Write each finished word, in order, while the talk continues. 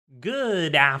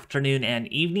Good afternoon and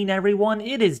evening, everyone.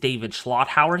 It is David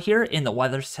Schlotthauer here in the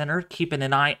Weather Center, keeping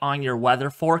an eye on your weather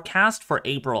forecast for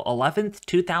April 11th,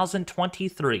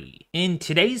 2023. In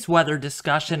today's weather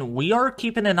discussion, we are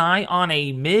keeping an eye on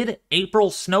a mid-April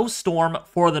snowstorm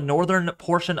for the northern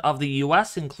portion of the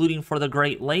U.S., including for the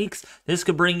Great Lakes. This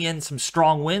could bring in some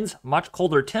strong winds, much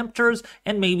colder temperatures,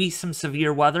 and maybe some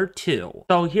severe weather too.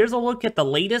 So here's a look at the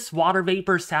latest water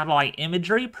vapor satellite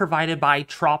imagery provided by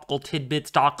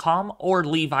tropicaltidbits.com or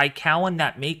Levi Cowan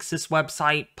that makes this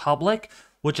website public,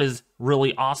 which is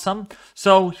really awesome.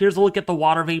 So here's a look at the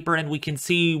water vapor, and we can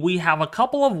see we have a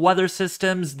couple of weather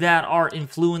systems that are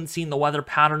influencing the weather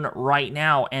pattern right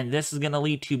now, and this is going to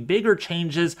lead to bigger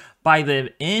changes by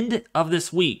the end of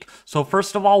this week. So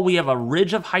first of all, we have a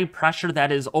ridge of high pressure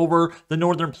that is over the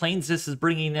northern plains. This is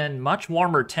bringing in much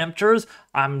warmer temperatures.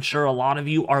 I'm sure a lot of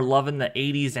you are loving the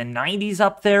 80s and 90s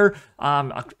up there,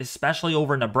 especially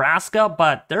over Nebraska,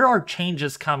 but there are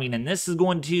changes coming, and this is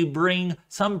going to bring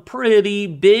some pretty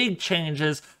big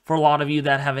changes for a lot of you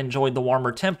that have enjoyed the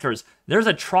warmer temperatures. There's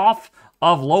a trough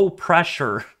of low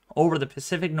pressure over the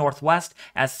Pacific Northwest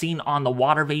as seen on the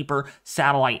water vapor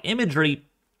satellite imagery.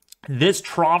 This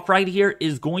trough right here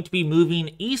is going to be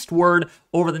moving eastward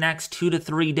over the next 2 to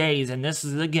 3 days, and this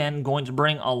is again going to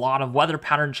bring a lot of weather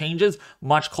pattern changes,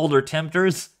 much colder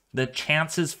temperatures, the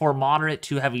chances for moderate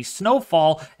to heavy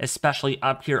snowfall, especially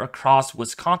up here across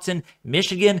Wisconsin,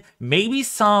 Michigan, maybe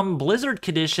some blizzard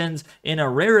conditions in a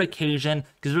rare occasion,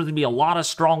 because there's going to be a lot of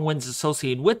strong winds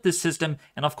associated with this system.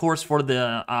 And of course, for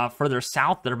the further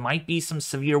south, there might be some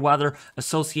severe weather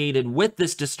associated with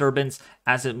this disturbance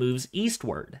as it moves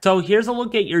eastward. So here's a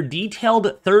look at your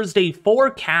detailed Thursday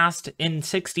forecast in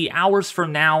 60 hours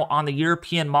from now on the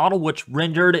European model, which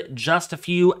rendered just a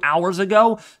few hours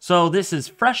ago. So this is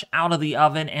fresh out of the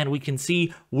oven, and we can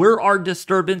see where our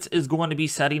disturbance is going to be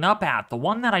setting up at, the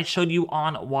one that I showed you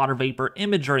on water vapor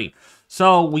imagery.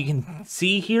 So we can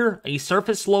see here a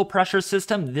surface low pressure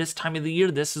system. This time of the year,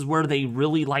 this is where they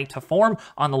really like to form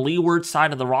on the leeward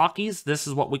side of the Rockies. This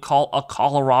is what we call a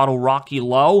Colorado Rocky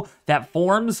low that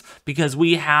forms because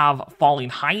we have falling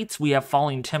heights, we have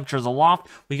falling temperatures aloft,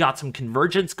 we got some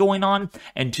convergence going on,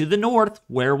 and to the north,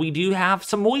 where we do have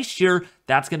some moisture,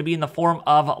 that's going to be in the form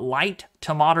of light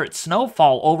to moderate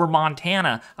snowfall over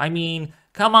Montana. I mean,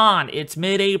 come on, it's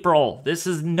mid-April. This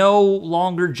is no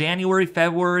longer January,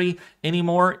 February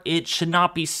anymore. It should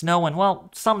not be snowing. Well,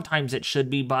 sometimes it should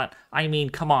be, but I mean,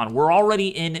 come on. We're already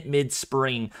in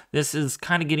mid-spring. This is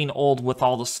kind of getting old with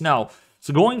all the snow.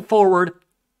 So going forward,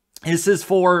 this is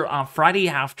for Friday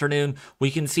afternoon. We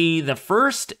can see the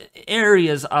first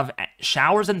areas of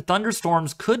showers and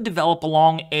thunderstorms could develop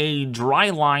along a dry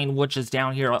line, which is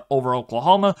down here over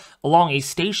Oklahoma, along a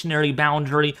stationary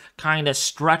boundary, kind of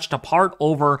stretched apart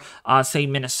over, say,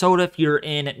 Minnesota. If you're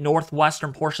in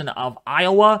northwestern portion of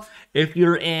Iowa, if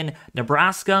you're in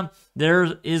Nebraska,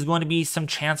 there is going to be some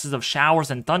chances of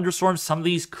showers and thunderstorms. Some of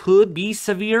these could be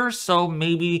severe, so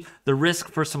maybe the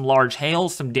risk for some large hail,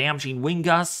 some damaging wind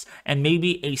gusts, and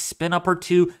maybe a spin up or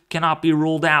two cannot be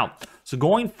ruled out. So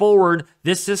going forward,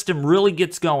 this system really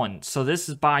gets going. So this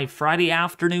is by Friday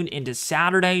afternoon into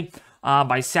Saturday.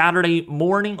 By Saturday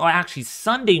morning, or actually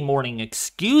Sunday morning,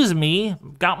 excuse me,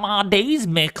 got my days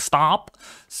mixed up.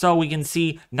 So we can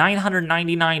see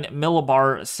 999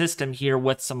 millibar system here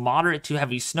with some moderate to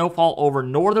heavy snowfall over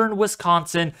northern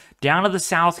Wisconsin, down to the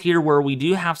south here where we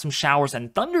do have some showers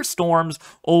and thunderstorms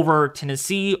over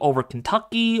Tennessee, over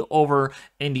Kentucky, over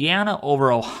Indiana,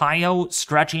 over Ohio,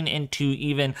 stretching into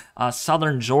even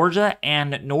southern Georgia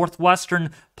and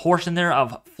northwestern portion there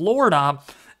of Florida,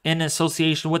 in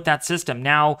association with that system.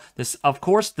 Now, this, of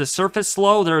course, the surface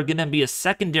low, there's going to be a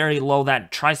secondary low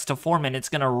that tries to form, and it's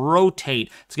going to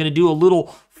rotate. It's going to do a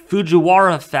little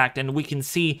Fujiwara effect, and we can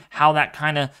see how that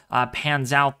kind of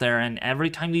pans out there. And every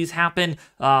time these happen,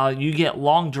 you get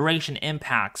long duration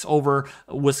impacts over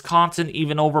Wisconsin,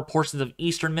 even over portions of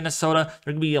eastern Minnesota. There's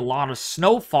going to be a lot of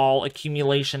snowfall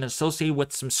accumulation associated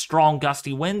with some strong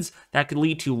gusty winds that could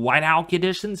lead to whiteout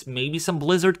conditions, maybe some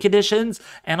blizzard conditions,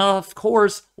 and of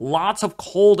course, lots of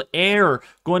cold air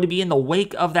going to be in the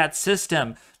wake of that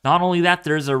system. Not only that,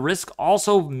 there's a risk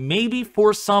also maybe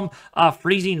for some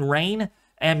freezing rain,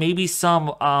 and maybe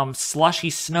some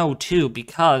slushy snow too,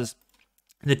 because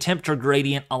the temperature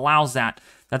gradient allows that.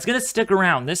 That's going to stick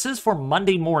around. This is for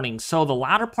Monday morning, so the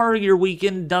latter part of your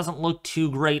weekend doesn't look too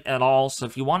great at all. So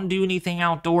if you want to do anything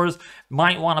outdoors,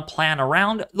 might want to plan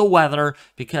around the weather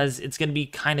because it's going to be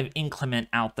kind of inclement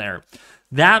out there.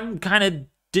 That kind of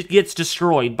gets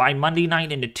destroyed by Monday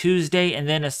night into Tuesday, and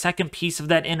then a second piece of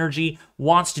that energy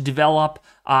wants to develop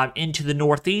into the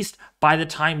northeast by the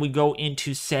time we go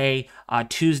into, say,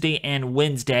 Tuesday and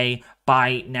Wednesday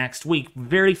by next week.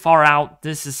 Very far out.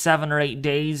 This is 7 or 8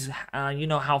 days. You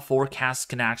know how forecasts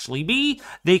can actually be.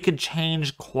 They could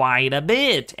change quite a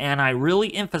bit, and I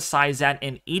really emphasize that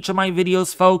in each of my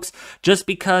videos, folks. Just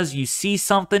because you see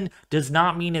something does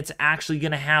not mean it's actually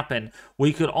going to happen.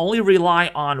 We could only rely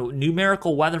on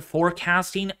numerical weather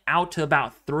forecasting out to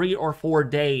about 3 or 4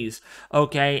 days,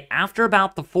 okay? After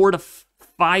about the 4 to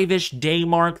 5-ish day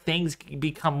mark, things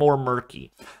become more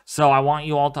murky. So I want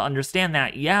you all to understand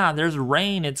that, yeah, there's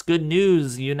rain, it's good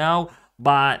news, you know,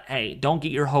 but hey, don't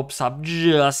get your hopes up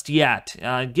just yet.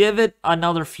 Give it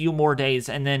another few more days,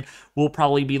 and then we'll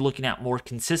probably be looking at more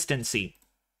consistency.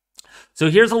 So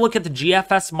here's a look at the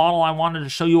GFS model. I wanted to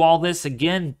show you all this.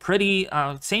 Again, pretty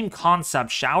same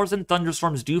concept. Showers and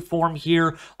thunderstorms do form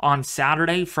here on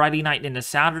Saturday, Friday night into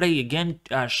Saturday. Again,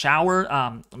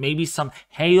 shower, maybe some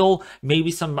hail,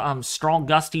 maybe some strong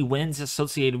gusty winds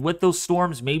associated with those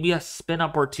storms. Maybe a spin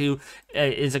up or two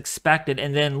is expected.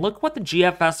 And then look what the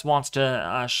GFS wants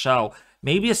to show.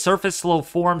 Maybe a surface low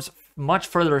forms much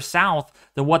further south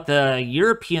than what the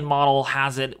European model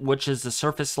has it, which is the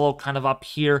surface low kind of up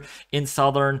here in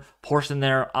southern portion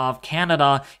there of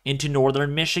Canada into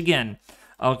northern Michigan.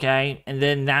 Okay, and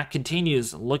then that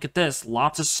continues. Look at this.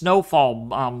 Lots of snowfall,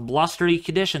 blustery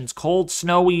conditions, cold,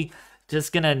 snowy.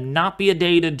 Just gonna not be a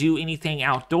day to do anything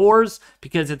outdoors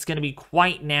because it's gonna be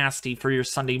quite nasty for your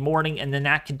Sunday morning, and then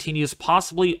that continues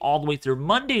possibly all the way through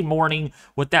Monday morning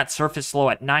with that surface low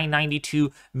at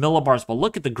 992 millibars. But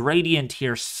look at the gradient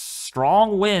here.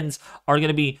 Strong winds are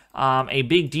gonna be a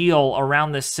big deal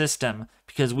around this system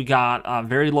because we got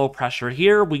very low pressure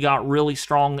here. We got really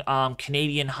strong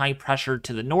Canadian high pressure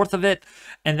to the north of it,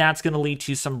 and that's going to lead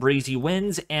to some breezy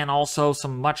winds and also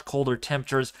some much colder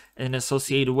temperatures and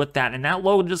associated with that. And that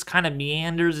low just kind of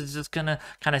meanders. It's just going to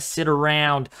kind of sit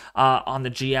around on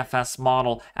the GFS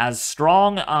model as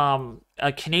strong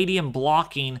Canadian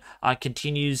blocking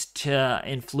continues to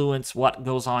influence what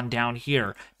goes on down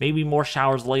here. Maybe more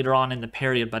showers later on in the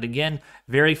period, but again,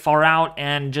 very far out.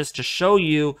 And just to show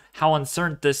you how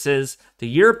uncertain this is, the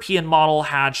European model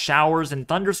had showers and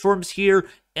thunderstorms here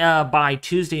by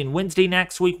Tuesday and Wednesday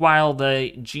next week, while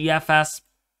the GFS,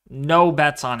 no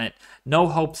bets on it, no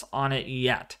hopes on it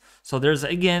yet. So there's,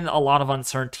 again, a lot of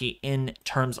uncertainty in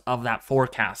terms of that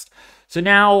forecast. So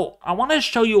now I want to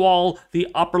show you all the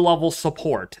upper level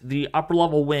support, the upper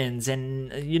level winds,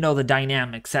 and you know the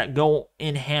dynamics that go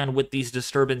in hand with these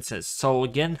disturbances. So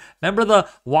again, remember the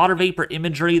water vapor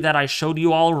imagery that I showed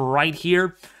you all right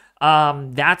here?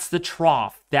 That's the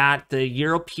trough that the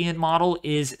European model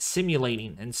is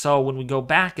simulating. And so when we go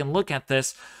back and look at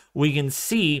this, we can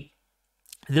see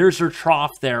there's your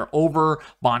trough there over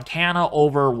Montana,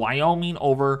 over Wyoming,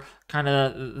 over kind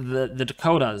of the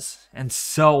Dakotas. And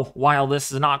so while this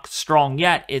is not strong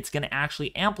yet, it's going to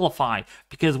actually amplify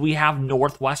because we have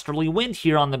northwesterly wind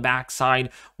here on the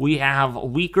backside. We have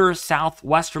weaker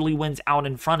southwesterly winds out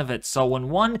in front of it. So when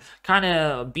one kind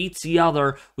of beats the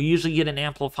other, we usually get an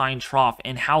amplifying trough.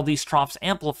 And how these troughs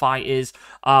amplify is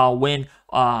when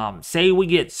say we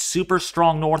get super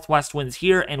strong northwest winds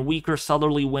here and weaker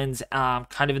southerly winds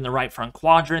kind of in the right front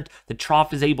quadrant, the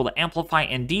trough is able to amplify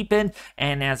and deepen,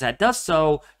 and as that does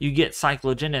so, you get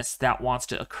cyclogenesis that wants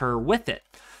to occur with it.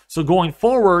 So going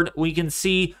forward, we can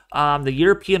see the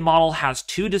European model has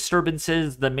two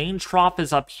disturbances. The main trough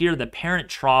is up here, the parent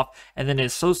trough, and then the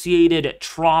associated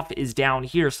trough is down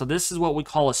here. So this is what we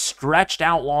call a stretched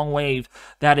out long wave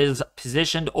that is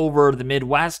positioned over the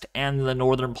Midwest and the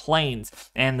northern plains.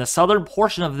 And the southern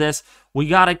portion of this, we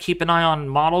got to keep an eye on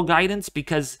model guidance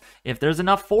because if there's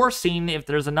enough forcing, if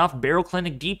there's enough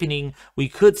baroclinic deepening, we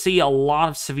could see a lot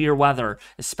of severe weather,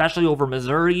 especially over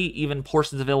Missouri, even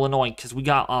portions of Illinois, because we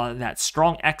got that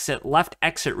strong exit, left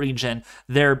exit region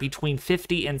there between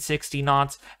 50 and 60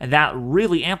 knots, and that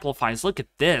really amplifies. Look at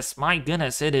this. My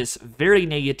goodness, it is very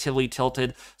negatively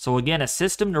tilted. So again, a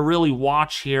system to really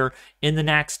watch here in the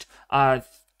next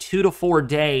 2 to 4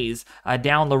 days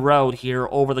down the road here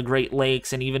over the Great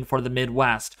Lakes and even for the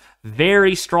Midwest.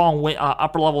 Very strong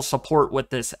upper level support with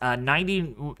this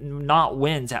 90 knot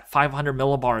winds at 500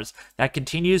 millibars that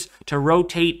continues to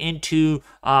rotate into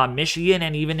Michigan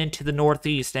and even into the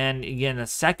Northeast. And again, the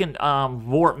second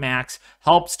Vort Max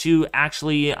helps to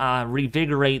actually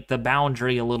revigorate the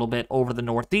boundary a little bit over the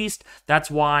Northeast. That's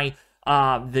why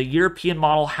the European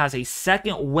model has a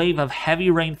second wave of heavy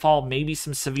rainfall, maybe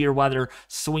some severe weather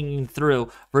swinging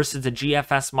through, versus the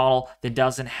GFS model that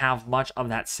doesn't have much of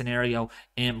that scenario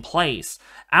in place.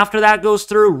 After that goes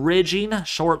through, ridging,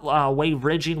 short wave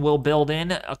ridging will build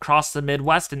in across the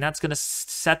Midwest, and that's going to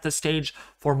set the stage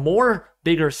for more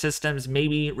bigger systems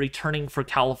maybe returning for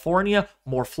California,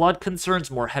 more flood concerns,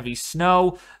 more heavy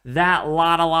snow, that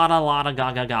lot of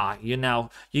ga. You know,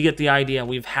 you get the idea.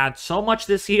 We've had so much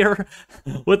this year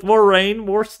with more rain,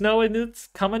 more snow, and it's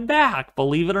coming back,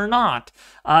 believe it or not.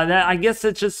 That I guess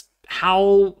it's just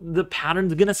how the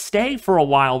pattern's going to stay for a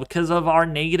while because of our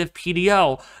negative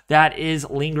PDO that is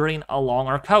lingering along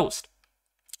our coast.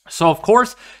 So, of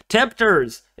course,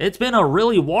 temperatures. It's been a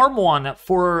really warm one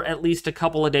for at least a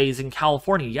couple of days in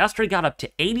California. Yesterday got up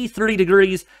to 83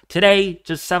 degrees. Today,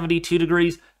 just 72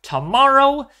 degrees.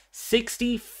 Tomorrow,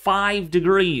 65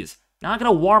 degrees. Not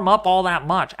going to warm up all that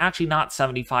much. Actually, not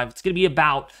 75. It's going to be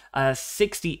about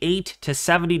 68 to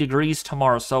 70 degrees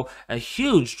tomorrow. So, a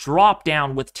huge drop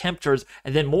down with temperatures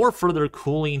and then more further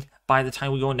cooling by the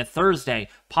time we go into Thursday,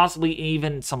 possibly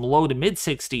even some low to mid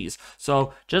 60s.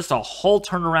 So just a whole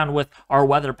turnaround with our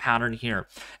weather pattern here.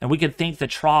 And we could thank the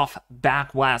trough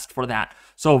back west for that.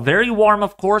 So very warm,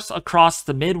 of course, across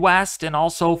the Midwest and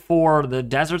also for the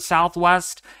desert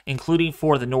Southwest, including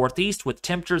for the Northeast with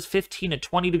temperatures 15 to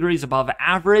 20 degrees above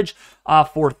average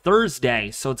for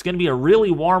Thursday. So it's going to be a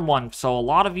really warm one. So a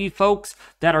lot of you folks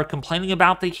that are complaining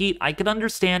about the heat, I can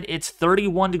understand. It's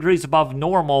 31 degrees above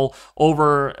normal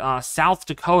over South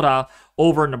Dakota.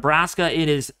 Over Nebraska, it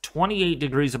is 28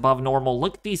 degrees above normal.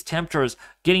 Look at these temperatures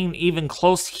getting even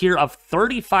close here of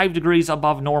 35 degrees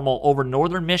above normal over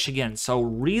northern Michigan. So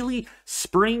really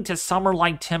spring to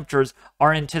summer-like temperatures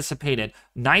are anticipated.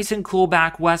 Nice and cool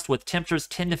back west with temperatures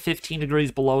 10 to 15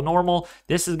 degrees below normal.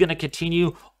 This is going to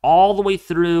continue all the way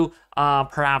through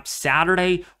perhaps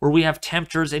Saturday, where we have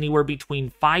temperatures anywhere between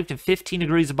 5 to 15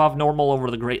 degrees above normal over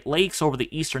the Great Lakes, over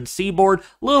the eastern seaboard.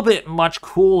 A little bit much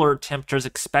cooler temperatures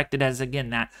expected as, again,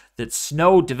 that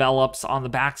snow develops on the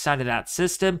backside of that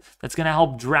system. That's going to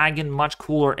help drag in much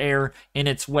cooler air in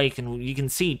its wake. And you can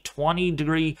see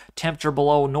 20-degree temperature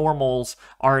below normals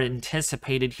are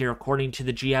anticipated here according to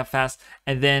the GFS.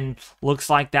 And then looks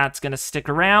like that's going to stick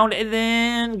around. And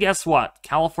then guess what?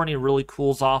 California really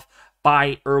cools off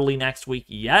by early next week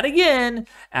yet again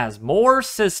as more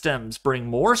systems bring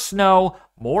more snow,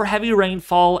 more heavy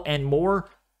rainfall, and more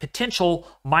potential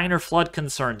minor flood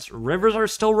concerns. Rivers are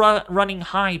still running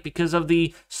high because of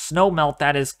the snow melt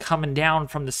that is coming down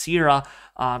from the Sierra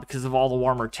because of all the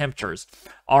warmer temperatures.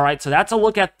 All right, so that's a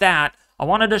look at that. I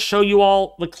wanted to show you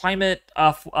all the climate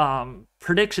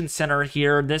prediction center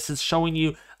here. This is showing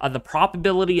you the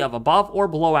probability of above or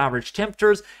below average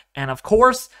temperatures. And of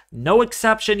course, no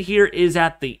exception here is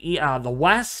at the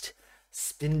west.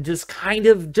 It's been just kind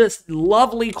of just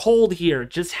lovely cold here.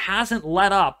 Just hasn't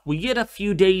let up. We get a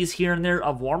few days here and there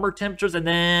of warmer temperatures, and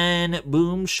then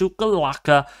boom,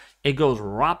 shukalaka, it goes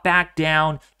right back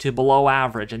down to below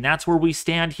average. And that's where we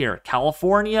stand here.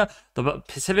 California, the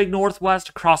Pacific Northwest,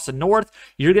 across the north,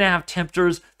 you're going to have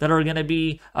temperatures that are going to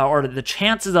be, or the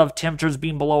chances of temperatures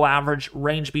being below average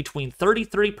range between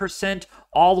 33%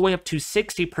 all the way up to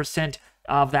 60%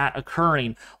 of that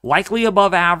occurring. Likely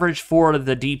above average for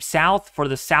the deep south, for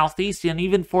the southeast, and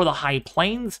even for the high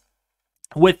plains,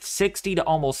 with 60 to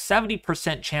almost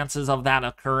 70% chances of that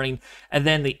occurring. And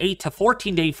then the 8 to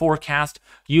 14 day forecast,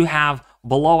 you have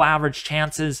below average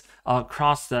chances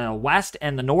across the west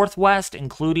and the northwest,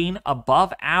 including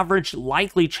above average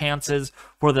likely chances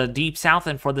for the deep south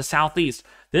and for the southeast.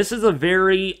 This is a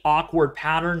very awkward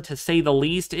pattern, to say the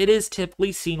least. It is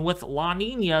typically seen with La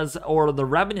Niñas, or the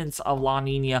remnants of La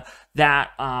Niña,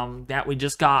 that we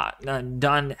just got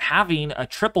done having a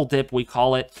triple dip, we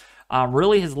call it.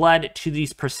 Really has led to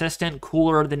these persistent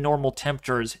cooler than normal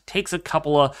temperatures. It takes a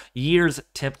couple of years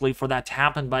typically for that to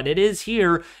happen, but it is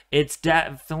here. It's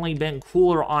definitely been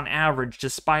cooler on average,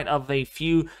 despite of a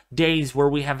few days where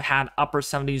we have had upper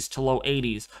 70s to low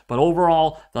 80s. But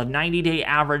overall, the 90-day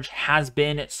average has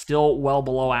been still well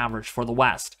below average for the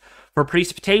west. For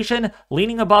precipitation,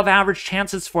 leaning above average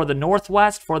chances for the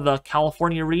northwest, for the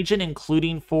California region,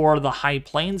 including for the high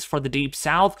plains, for the deep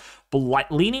south,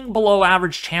 leaning below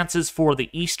average chances for the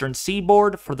eastern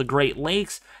seaboard, for the Great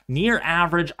Lakes, near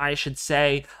average, I should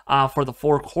say, for the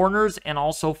Four Corners, and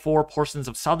also for portions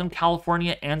of Southern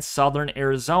California and Southern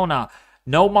Arizona.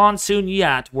 No monsoon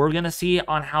yet. We're going to see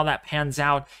on how that pans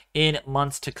out in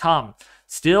months to come.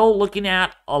 Still looking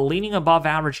at leaning above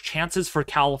average chances for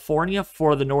California,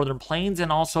 for the northern plains, and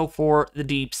also for the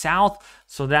deep south.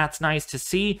 So that's nice to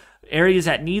see. Areas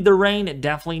that need the rain,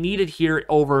 definitely needed here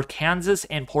over Kansas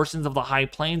and portions of the high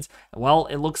plains. Well,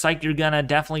 it looks like you're going to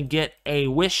definitely get a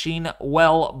wishing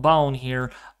well bone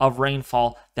here of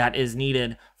rainfall that is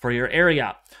needed for your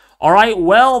area. All right,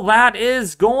 well, that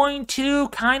is going to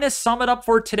kind of sum it up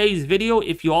for today's video.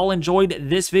 If you all enjoyed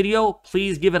this video,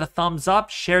 please give it a thumbs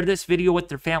up, share this video with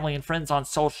your family and friends on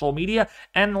social media,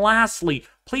 and lastly,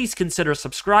 please consider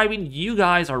subscribing. You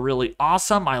guys are really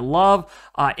awesome. I love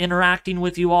interacting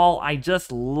with you all. I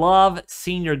just love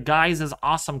seeing your guys'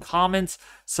 awesome comments.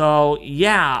 So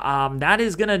yeah, that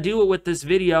is going to do it with this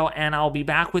video, and I'll be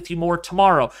back with you more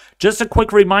tomorrow. Just a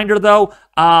quick reminder though,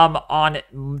 on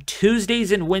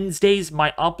Tuesdays and Wednesdays,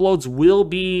 my uploads will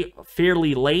be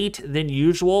fairly late than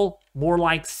usual. More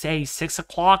like, say, 6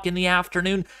 o'clock in the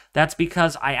afternoon. That's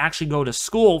because I actually go to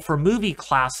school for movie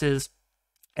classes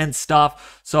and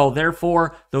stuff, so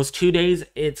therefore those 2 days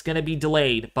it's going to be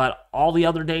delayed, but all the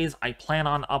other days I plan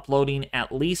on uploading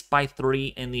at least by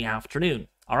 3 in the afternoon.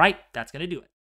 All right, that's going to do it.